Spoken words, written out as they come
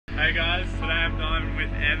Hey guys, today I'm diving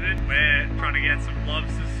with Evan. We're trying to get some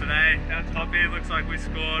lobsters today. Our top here looks like we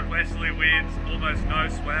scored westerly winds, almost no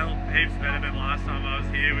swell. Heaps better than last time I was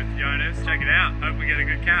here with Jonas. Check it out. Hope we get a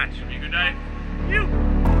good catch. Be a good day.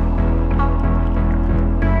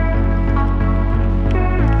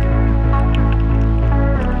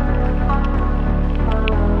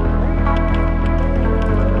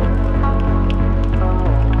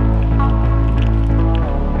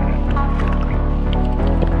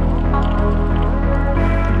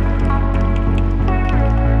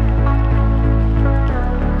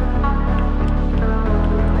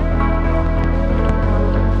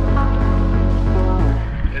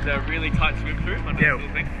 Yeah,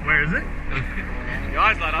 where is it? Your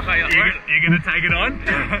eyes light up, hey? You're gonna take it on?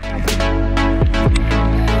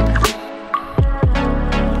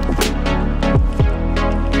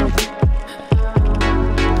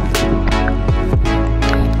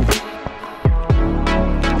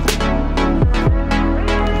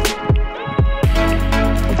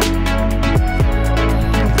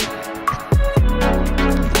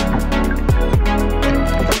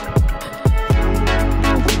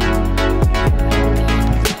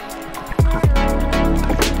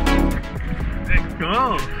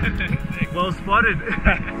 Well spotted. Did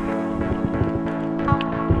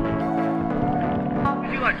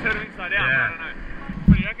you like turn it inside out? Yeah. I don't know.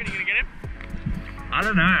 What do you reckon? Are you gonna get him? I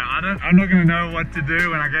don't know. I'm not gonna know what to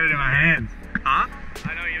do when I get it in my hands. Huh?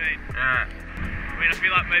 I know what you mean. Yeah. I mean, I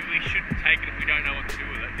feel like maybe we shouldn't take it if we don't know what to do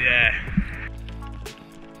with it. Yeah.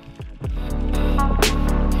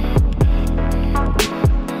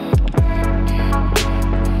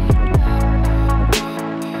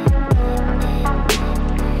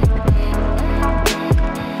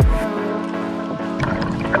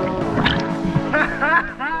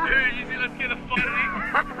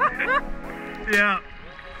 Yeah.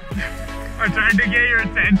 I tried to get your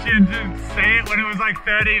attention to see it when it was like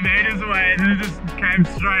 30 meters away and then it just came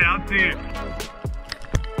straight up to you.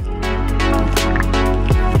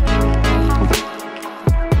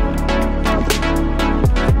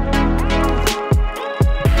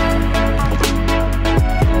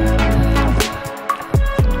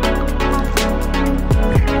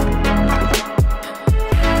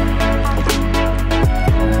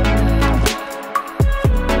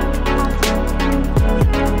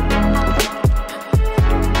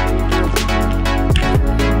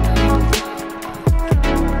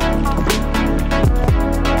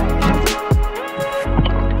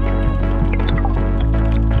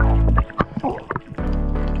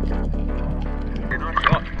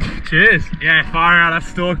 Cheers. Yeah, fire out. I've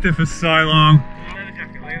stalked it for so long. Leather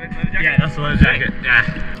jacket, leather jacket. Yeah, that's the leather jacket. Yeah.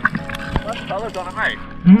 That's colours on it, mate.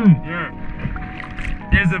 Yeah.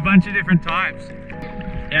 There's a bunch of different types.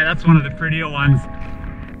 Yeah, that's one of the prettier ones.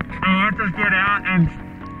 I want to get out and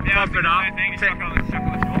top it up. Just chuck on the shore.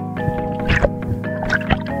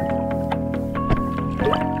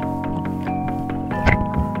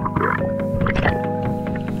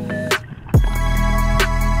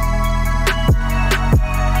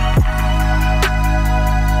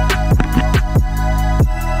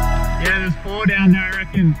 Down there, I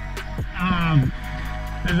reckon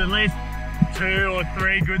there's at least 2 or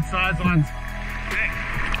 3 good sized ones.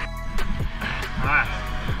 Nice.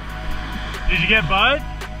 Did you get both?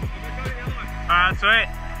 Alright, sweet.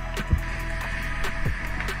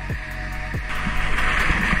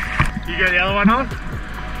 You get the other one on?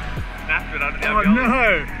 Snapped it under the Oh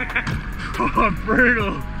no! Oh,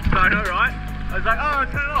 brutal. I know, right? I was like, oh,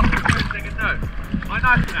 turn it off. Wait a second, no. My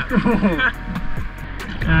knife snapped.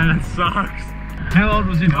 Man, that sucks. How old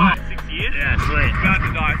was your knife? 6 years? Yeah, sweet. It's about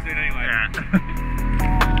to die soon anyway. Yeah.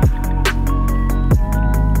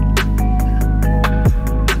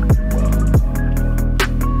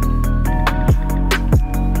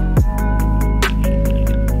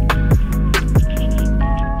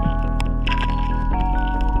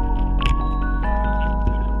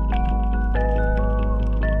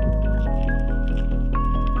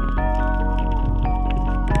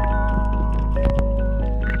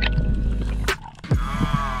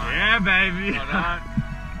 Baby. Well done.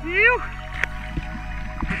 You.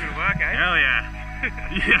 Good work, eh? Hell yeah.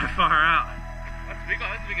 Yeah, far out. That's big.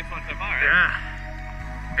 That's the biggest one so far, eh?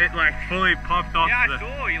 Yeah. It like fully popped off. Yeah, I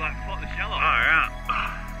saw you like pop the shell off. Far out.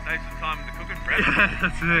 Save some time in the cooking prep. Yeah,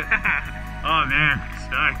 that's it. Oh man,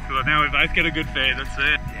 stoked. Well, now we both get a good feed. That's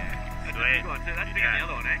it. Yeah. That's Sweet. a big one too. That's bigger than the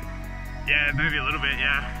other one, eh? Yeah, maybe a little bit.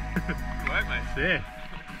 Yeah. Good work, mate. Sick.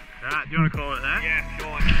 Right, do you want to call it that? Yeah,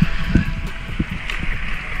 sure.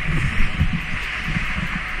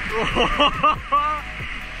 Well,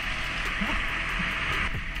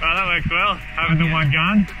 that worked well, having the one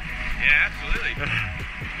gun. Yeah, absolutely.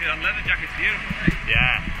 Yeah, the leather jacket's beautiful, eh?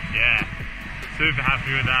 Yeah. Super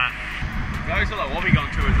happy with that. I always got that wobbly gone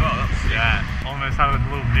too as well. That was sick. Yeah, almost had a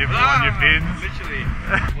little nibble on your fins. Literally.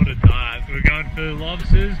 What a dive. We're going for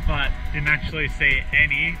lobsters, but didn't actually see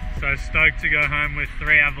any. So stoked to go home with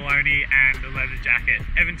 3 abalone and a leather jacket.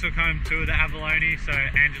 Evan took home 2 of the abalone, so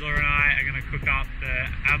Angela and I are going to cook up the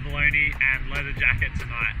abalone and leather jacket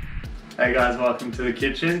tonight. Hey guys, welcome to the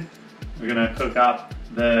kitchen. We're going to cook up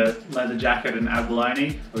the leather jacket and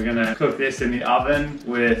abalone. We're going to cook this in the oven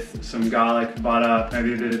with some garlic, butter,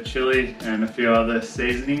 maybe a bit of chili and a few other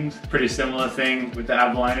seasonings. Pretty similar thing with the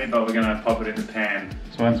abalone, but we're going to pop it in the pan.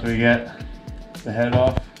 So once we get the head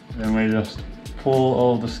off, then we just pull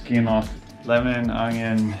all the skin off. Lemon,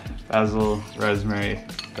 onion, basil, rosemary,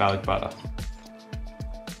 garlic butter.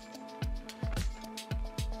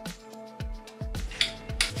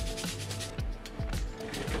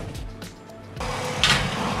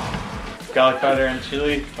 Garlic butter and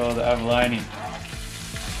chili for the abalone.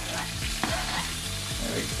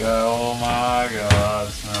 There we go. Oh my god,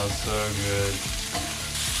 it smells so good.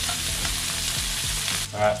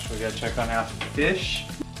 Alright, should we go check on our fish?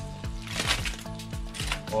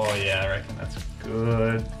 Oh yeah, I reckon that's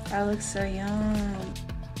good. That looks so yum.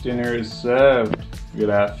 Dinner is served. We got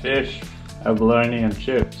our fish, abalone and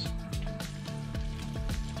chips.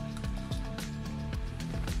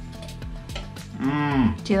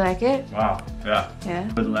 Do you like it? Wow, yeah. Yeah?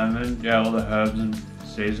 With lemon, yeah, all the herbs and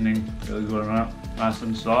seasoning, really good on it. Nice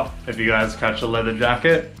and soft. If you guys catch a leather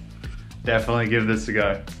jacket, definitely give this a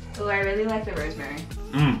go. Oh, I really like the rosemary.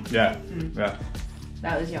 Yeah.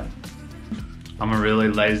 That was yum. I'm a really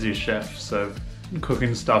lazy chef, so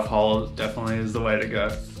cooking stuff whole definitely is the way to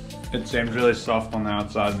go. It seems really soft on the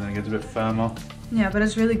outside and then it gets a bit firmer. Yeah, but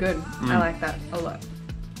it's really good. I like that a lot.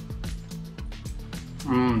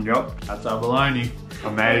 Yep, that's abalone.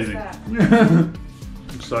 Amazing.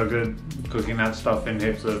 So good. Cooking that stuff in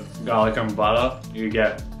heaps of garlic and butter, you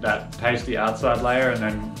get that pasty outside layer, and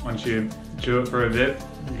then once you chew it for a bit,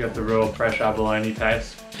 you get the real fresh abalone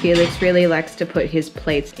taste. Felix really likes to put his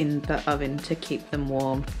plates in the oven to keep them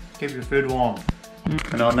warm. Keep your food warm.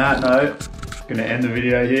 And on that note, I'm gonna end the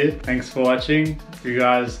video here. Thanks for watching. If you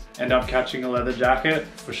guys end up catching a leather jacket,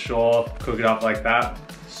 for sure, cook it up like that.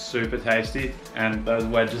 Super tasty, and those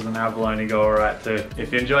wedges and abalone go alright too.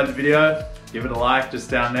 If you enjoyed the video, give it a like just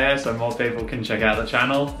down there so more people can check out the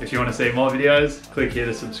channel. If you want to see more videos, click here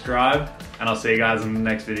to subscribe, and I'll see you guys in the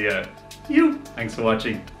next video. Thanks for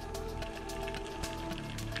watching.